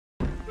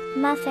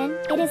Muffin,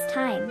 it is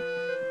time.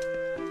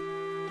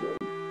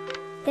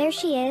 There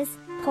she is,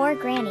 poor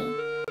Granny.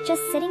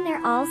 Just sitting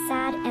there all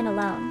sad and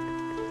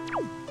alone.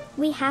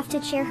 We have to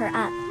cheer her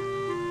up.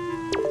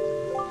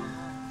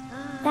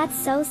 That's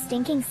so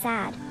stinking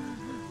sad.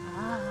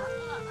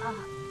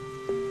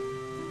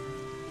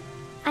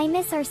 I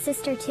miss our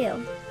sister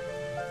too.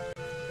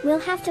 We'll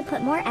have to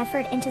put more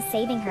effort into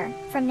saving her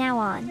from now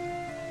on.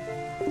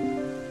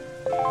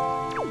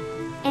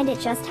 And it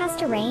just has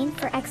to rain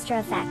for extra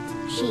effect.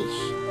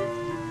 Sheesh.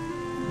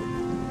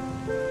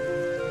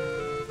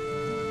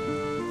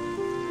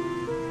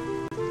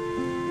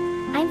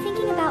 I'm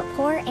thinking about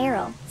poor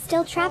Errol,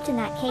 still trapped in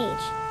that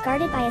cage,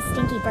 guarded by a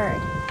stinky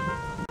bird.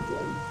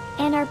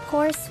 And our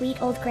poor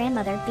sweet old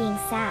grandmother being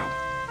sad.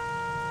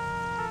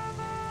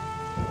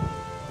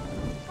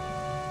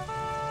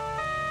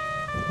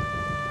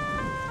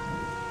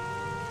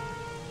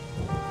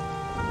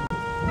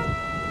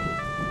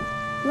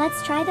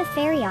 Let's try the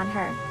fairy on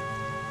her.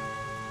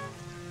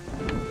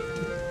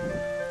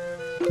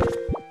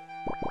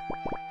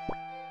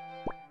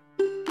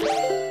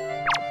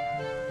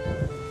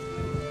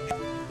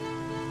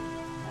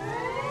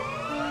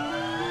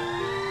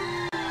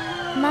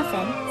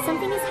 Muffin,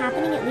 something is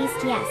happening at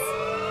least, yes.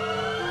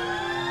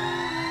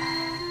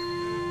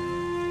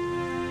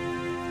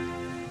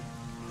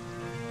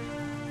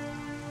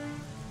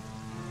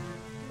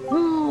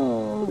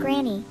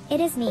 Granny,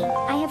 it is me.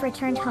 I have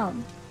returned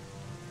home.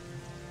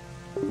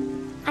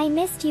 I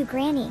missed you,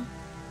 Granny.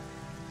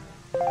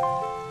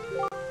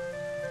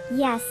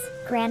 Yes,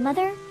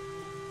 grandmother?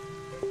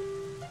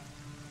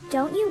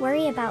 Don't you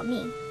worry about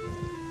me.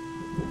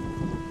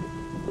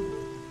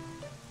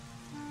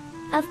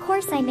 Of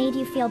course I made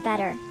you feel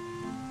better.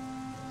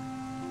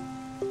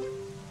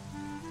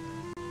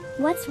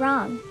 What's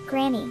wrong,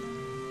 Granny?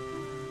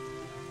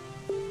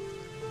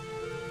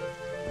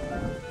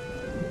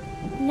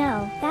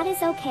 No, that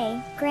is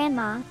okay,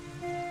 Grandma.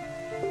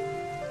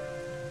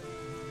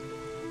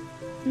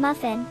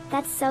 Muffin,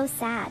 that's so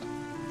sad.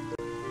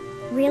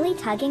 Really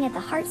tugging at the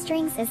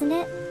heartstrings, isn't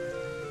it?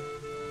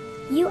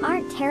 You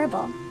aren't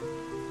terrible.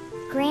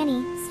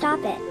 Granny, stop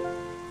it.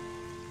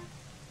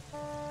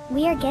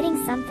 We are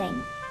getting something.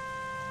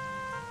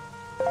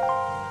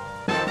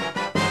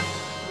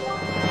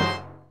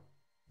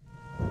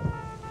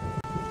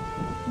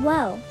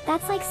 Whoa,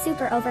 that's like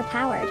super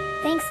overpowered.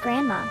 Thanks,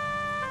 Grandma.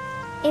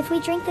 If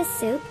we drink this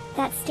soup,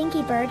 that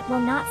stinky bird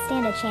will not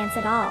stand a chance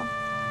at all.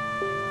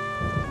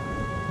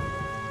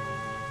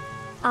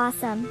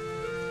 Awesome.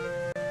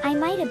 I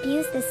might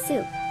abuse this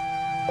soup.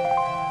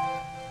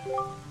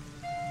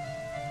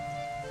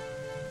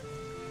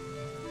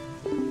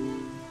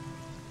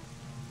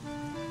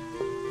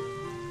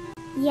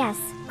 Yes,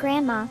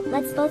 Grandma,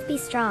 let's both be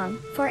strong,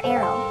 for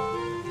Errol.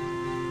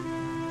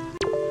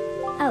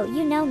 Oh,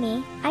 you know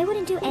me, I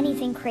wouldn't do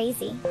anything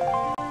crazy.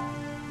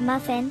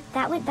 Muffin,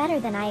 that went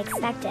better than I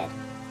expected.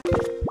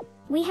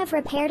 We have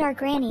repaired our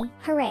Granny,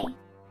 hooray.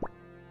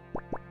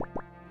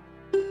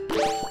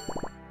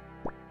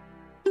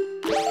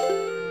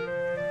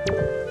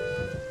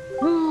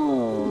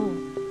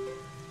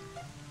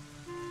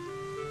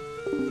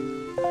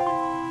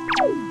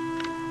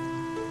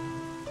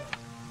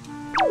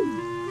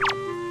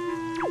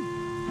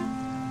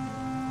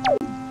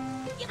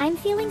 I'm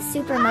feeling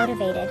super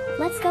motivated.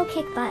 Let's go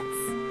kick butts.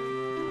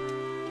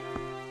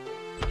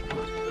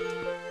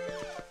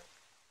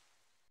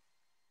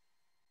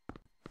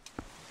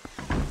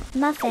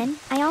 Muffin,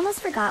 I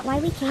almost forgot why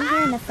we came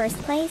here in the first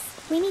place.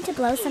 We need to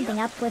blow something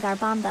up with our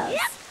bombos.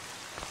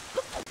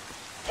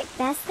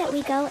 Best that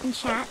we go and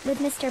chat with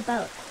Mr.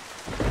 Boat.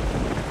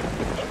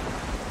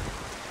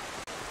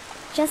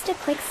 Just a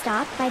quick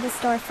stop by the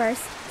store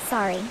first,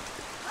 sorry.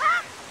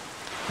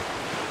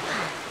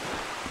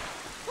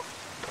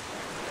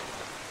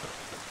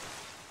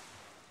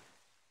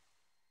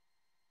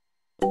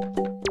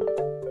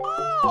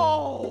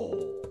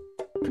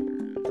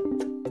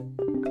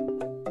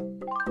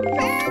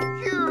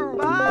 Thank you!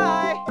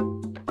 Bye!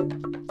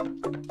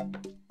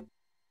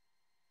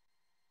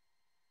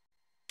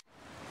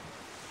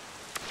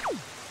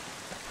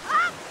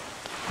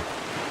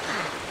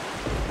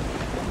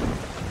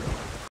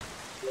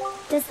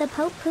 Does the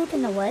Pope poop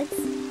in the woods?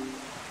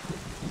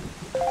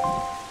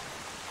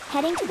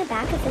 Heading to the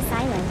back of this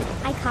island,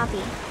 I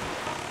copy.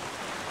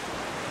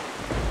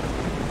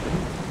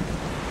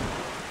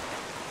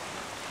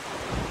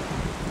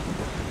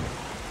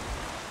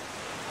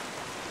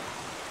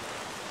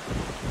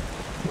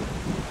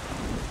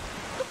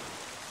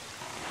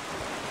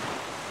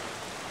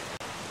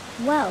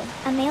 Whoa,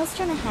 a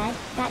maelstrom ahead,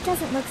 that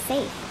doesn't look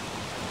safe.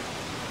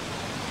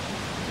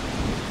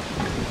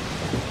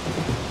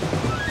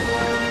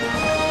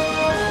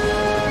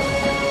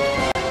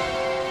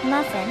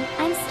 Muffin,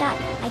 I'm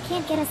stuck, I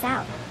can't get us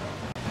out.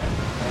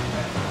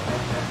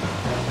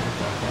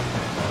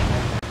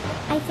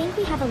 I think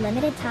we have a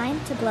limited time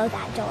to blow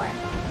that door.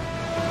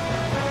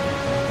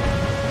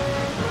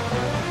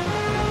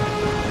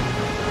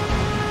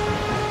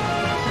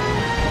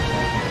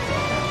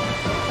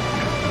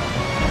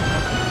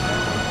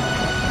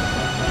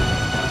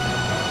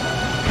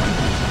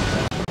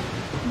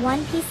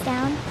 One piece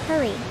down,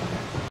 hurry.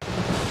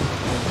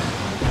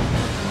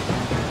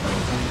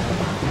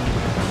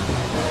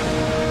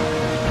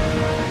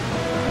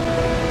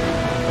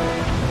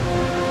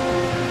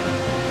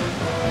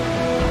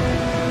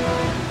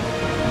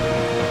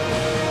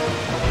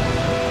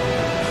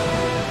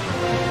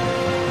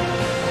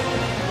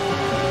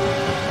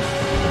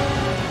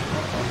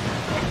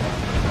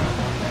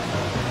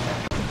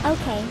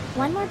 Okay,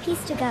 one more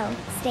piece to go,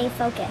 stay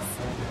focused.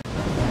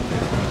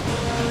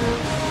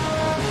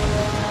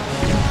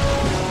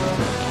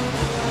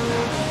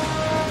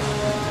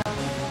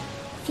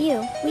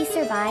 Phew, we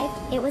survived,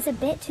 it was a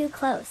bit too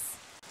close.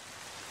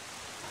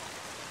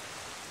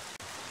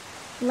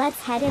 Let's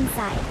head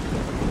inside.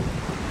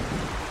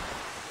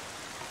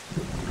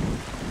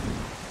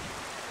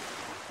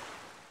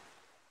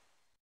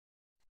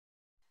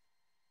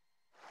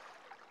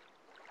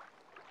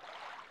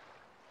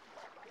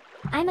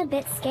 I'm a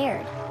bit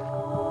scared.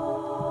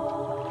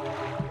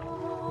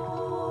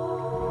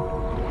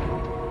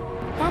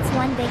 That's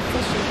one big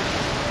fishy.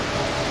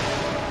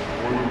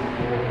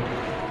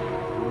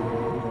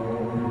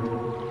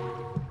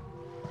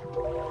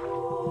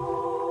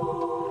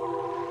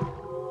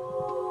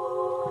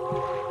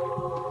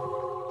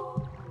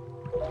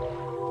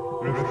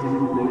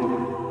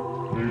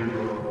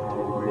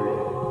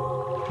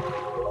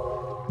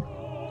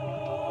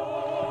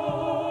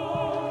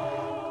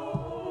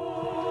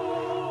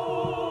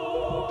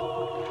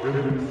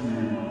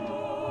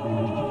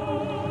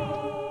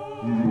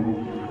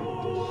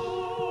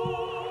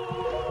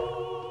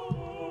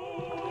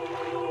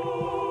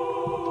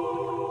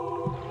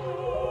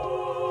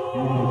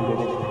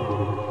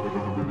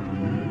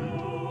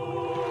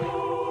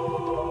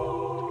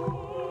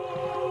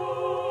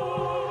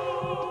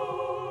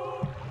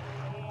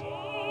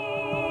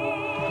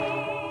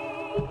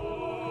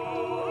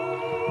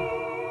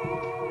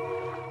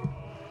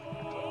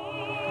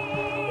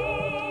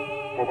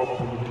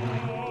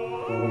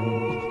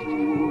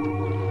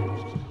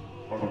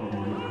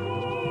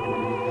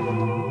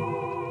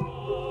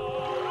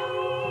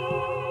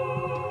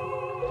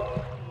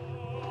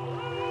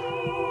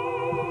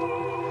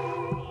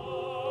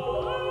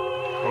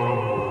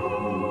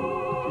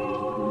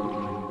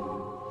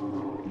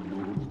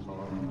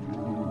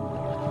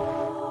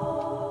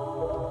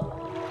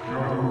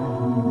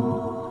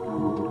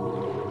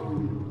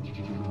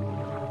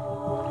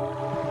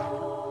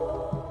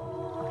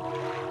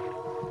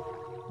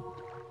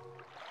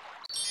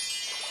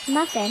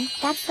 Muffin,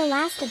 that's the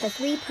last of the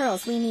 3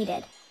 pearls we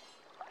needed.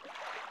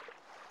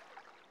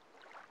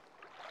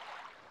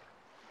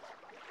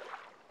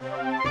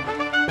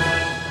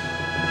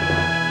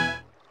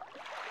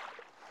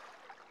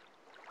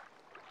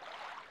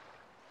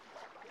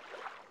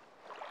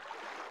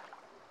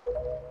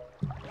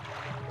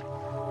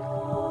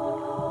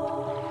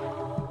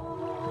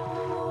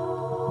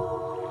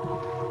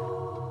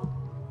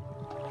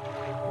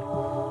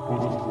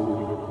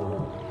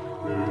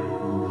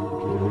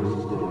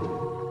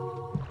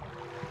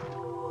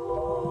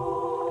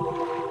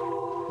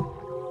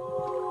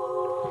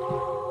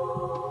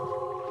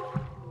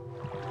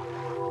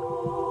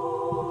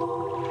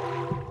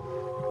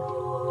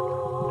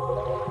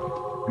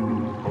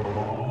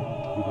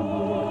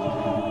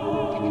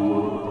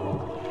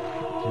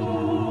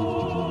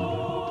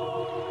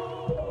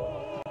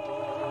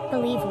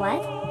 Believe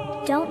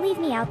what? Don't leave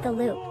me out the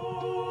loop.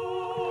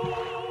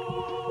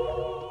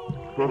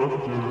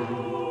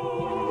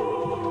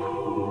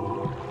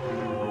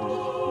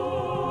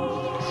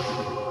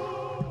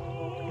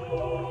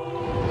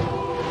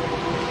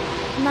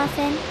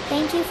 Muffin,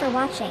 thank you for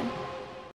watching.